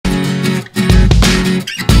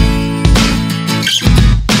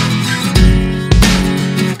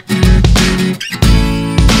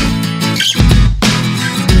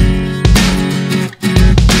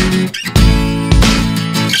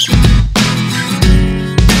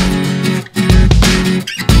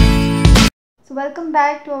welcome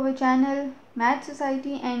back to our channel Math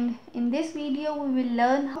Society, and in this video we will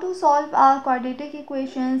learn how to solve our quadratic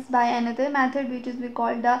equations by another method which is we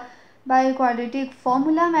call the by quadratic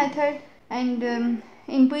formula method. And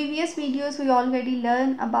in previous videos we already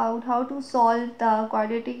learned about how to solve the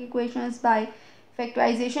quadratic equations by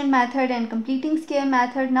factorization method and completing square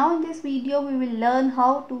method. Now in this video we will learn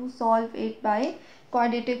how to solve it by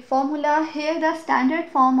quadratic formula. Here the standard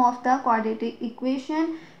form of the quadratic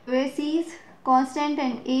equation, where C is constant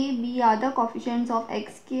and A, B are the coefficients of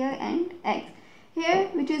x square and x. Here,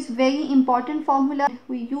 which is very important formula,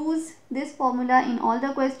 we use this formula in all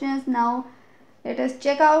the questions. Now let us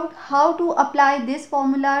check out how to apply this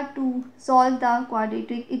formula to solve the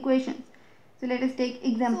quadratic equations. So let us take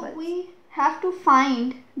example. So we have to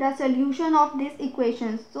find the solution of this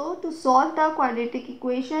equation. So to solve the quadratic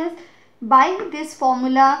equations by this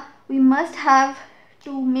formula, we must have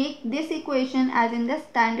to make this equation as in the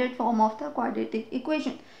standard form of the quadratic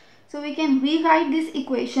equation. So we can rewrite this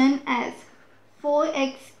equation as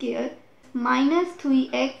 4x squared minus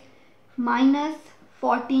 3x minus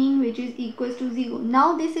 14, which is equals to 0.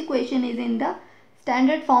 Now this equation is in the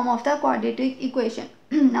standard form of the quadratic equation.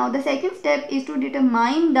 Now the second step is to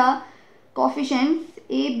determine the coefficients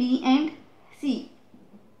A, B and C.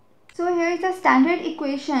 So here is the standard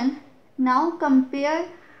equation. Now compare,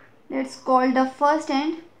 let's call the first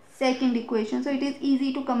and second equation, so it is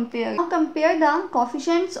easy to compare. Now compare the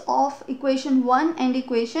coefficients of equation 1 and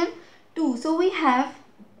equation 2. So we have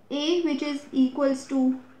A, which is equals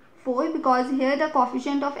to 4, because here the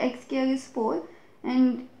coefficient of x square is 4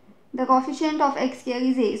 and the coefficient of x square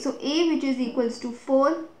is A. So A, which is equals to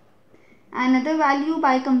 4. Another value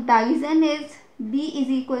by comparison is B is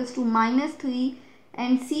equals to minus 3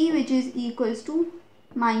 and C, which is equals to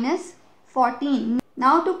minus 14.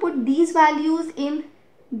 Now to put these values in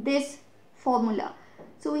this formula.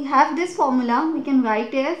 So we have this formula, we can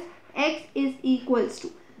write as x is equals to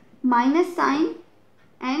minus sign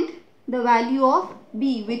and the value of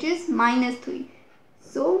B, which is minus 3.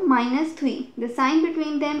 So minus 3, the sign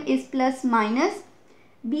between them is plus minus.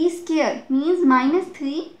 B square means minus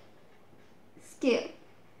 3 square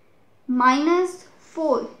minus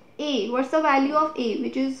 4. A, what's the value of A,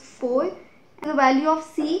 which is 4. The value of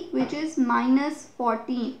C, which is minus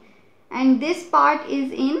 14, and this part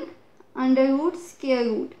is in under root square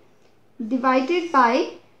root divided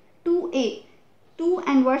by 2A. 2,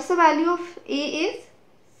 and what's the value of A is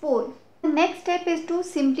 4. The next step is to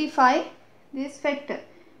simplify this factor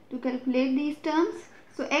to calculate these terms.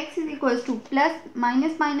 So x is equals to plus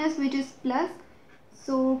minus minus, which is plus,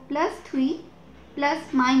 so plus 3 plus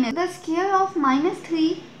minus the square of minus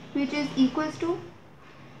 3, which is equals to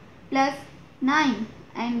plus 9,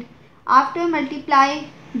 and after multiply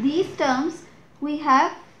these terms we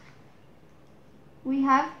have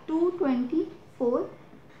 224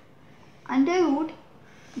 under root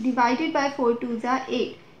divided by 4 2s are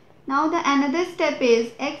 8. Now the another step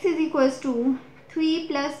is x is equals to 3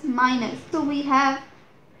 plus minus, so we have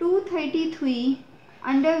 233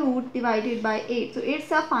 under root divided by 8. So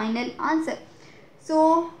it's a final answer.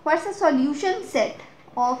 So what's the solution set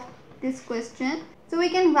of this question? So we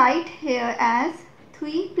can write here as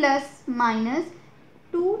 3 plus minus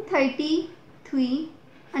 233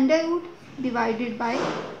 under root divided by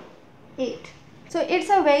 8. So it's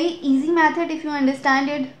a very easy method if you understand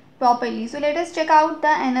it properly. So let us check out the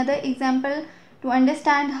another example to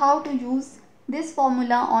understand how to use this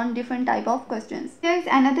formula on different type of questions. Here is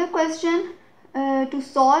another question to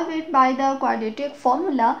solve it by the quadratic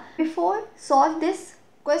formula. Before solve this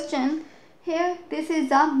question, here this is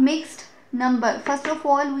a mixed number. First of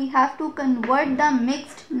all, we have to convert the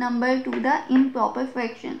mixed number to the improper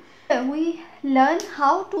fraction. We learn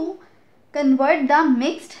how to convert the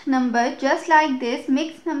mixed number just like this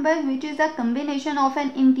mixed number, which is a combination of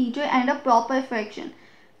an integer and a proper fraction.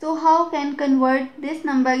 So how can convert this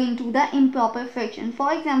number into the improper fraction?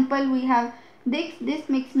 For example, we have this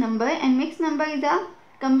mixed number, and mixed number is a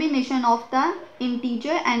combination of the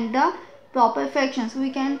integer and the proper fraction. So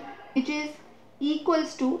we can, which is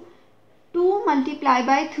equals to 2 multiplied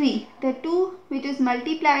by 3, the 2 which is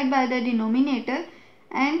multiplied by the denominator,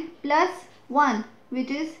 and plus 1, which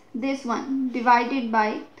is this one, divided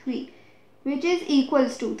by 3, which is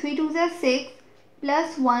equals to 3 2s are 6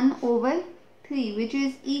 plus 1 over 3, which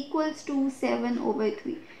is equals to 7 over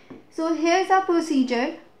 3. So here's a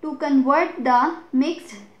procedure to convert the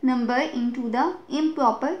mixed number into the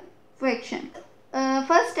improper fraction.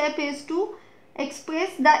 First step is to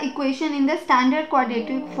express the equation in the standard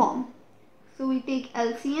quadratic form. So we take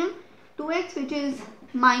LCM, 2x, which is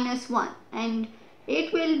minus 1, and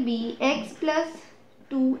it will be x plus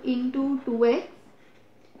 2 into 2x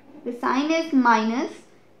the sign is minus,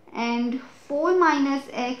 and 4 minus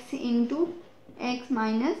x into x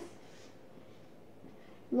minus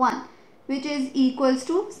 1, which is equals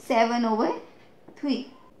to 7 over 3.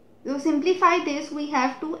 To simplify this, we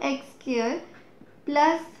have 2x square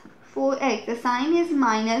plus 4x. The sign is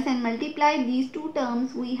minus, and multiply these two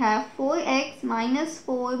terms, we have 4x minus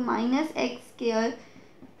 4 minus x square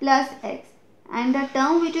plus x. And the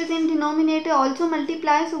term which is in denominator also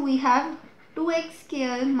multiply, so we have 2x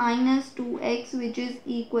square minus 2x, which is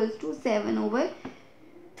equals to 7 over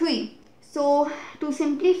 3. So to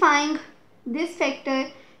simplifying this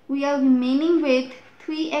factor, we are remaining with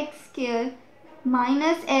 3x square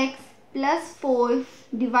minus x plus 4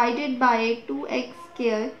 divided by 2x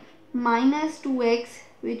square minus 2x,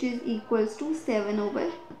 which is equals to 7 over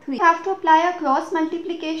 3. We have to apply a cross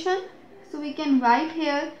multiplication. So we can write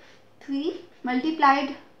here 3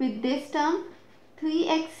 multiplied with this term,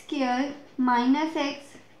 3x square minus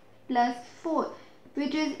x plus 4,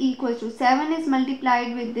 which is equals to 7 is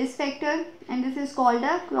multiplied with this factor, and this is called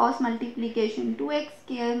a cross multiplication, 2x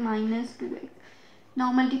square minus 2x.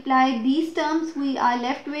 Now multiply these terms, we are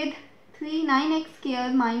left with 9x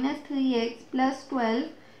square minus 3x plus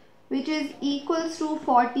 12, which is equals to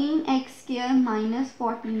 14x square minus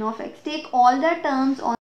 14 of x. Take all the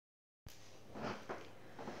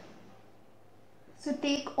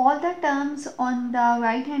terms on the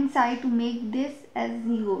right hand side to make this as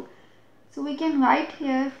 0. So we can write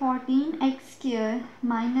here 14x square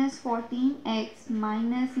minus 14x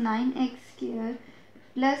minus 9x square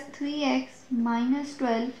plus 3x minus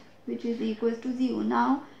 12, which is equals to 0.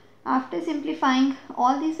 Now after simplifying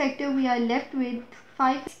all these factors, we are left with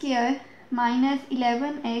 5 square minus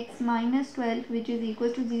 11x minus 12, which is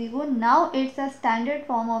equals to 0. Now it's a standard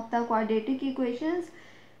form of the quadratic equations,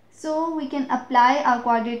 so we can apply our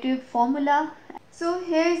quadratic formula. So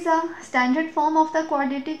here is a standard form of the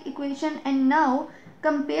quadratic equation, and now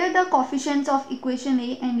compare the coefficients of equation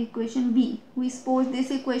A and equation B. We suppose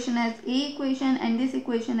this equation as A equation and this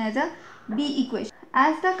equation as a B equation.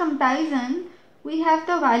 As the comparison, we have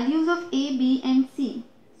the values of A, B and C.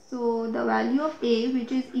 So the value of A,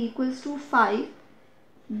 which is equals to 5,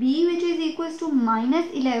 B which is equals to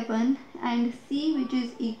minus 11, and C which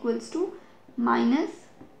is equals to minus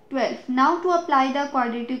 12. Now to apply the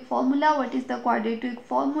quadratic formula. What is the quadratic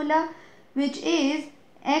formula? Which is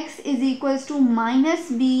x is equals to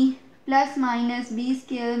minus b plus minus b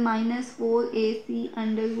square minus 4ac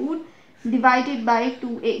under root divided by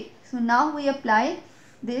 2a. So now we apply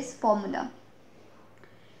this formula.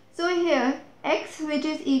 So here x, which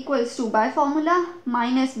is equals to, by formula,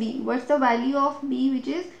 minus b. What's the value of b? Which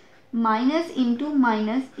is minus into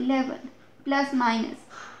minus 11 plus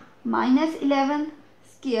minus 11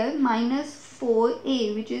 square minus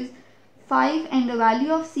 4a, which is 5, and the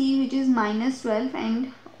value of c, which is minus 12,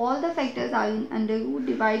 and all the factors are in under root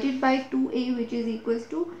divided by 2a, which is equals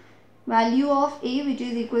to value of a, which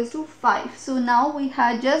is equals to 5. So now we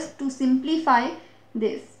have just to simplify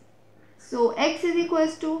this. So x is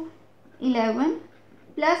equals to 11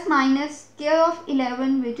 plus minus square of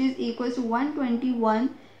 11, which is equals to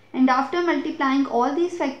 121, and after multiplying all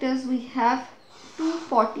these factors, we have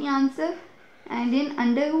 240 answer, and in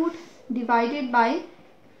under root divided by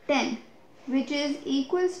 10, which is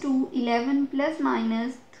equals to 11 plus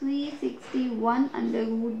minus 361 under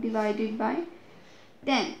root divided by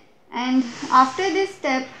 10. And after this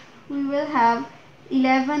step, we will have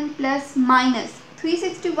 11 plus minus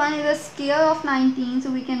 361 is a square of 19,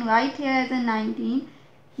 so we can write here as a 19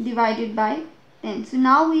 divided by 10. So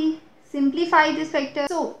now we simplify this factor.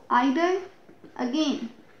 So either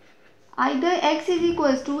x is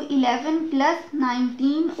equals to 11 plus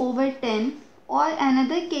 19 over 10, or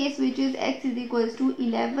another case which is x is equals to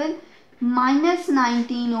 11 minus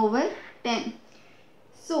 19 over 10.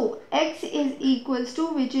 So x is equals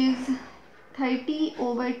to, which is 30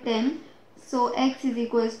 over 10, so x is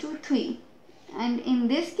equals to 3. And in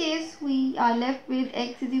this case, we are left with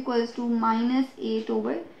x is equals to minus 8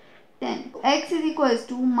 over 10. X is equals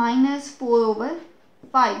to minus 4 over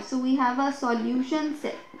 5. So we have a solution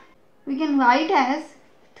set. We can write as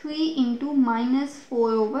 3 into minus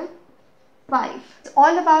 4 over 5. It's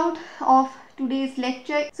all about of today's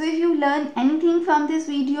lecture. So if you learn anything from this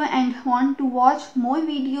video and want to watch more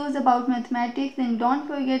videos about mathematics, then don't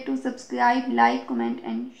forget to subscribe, like, comment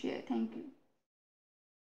and share. Thank you.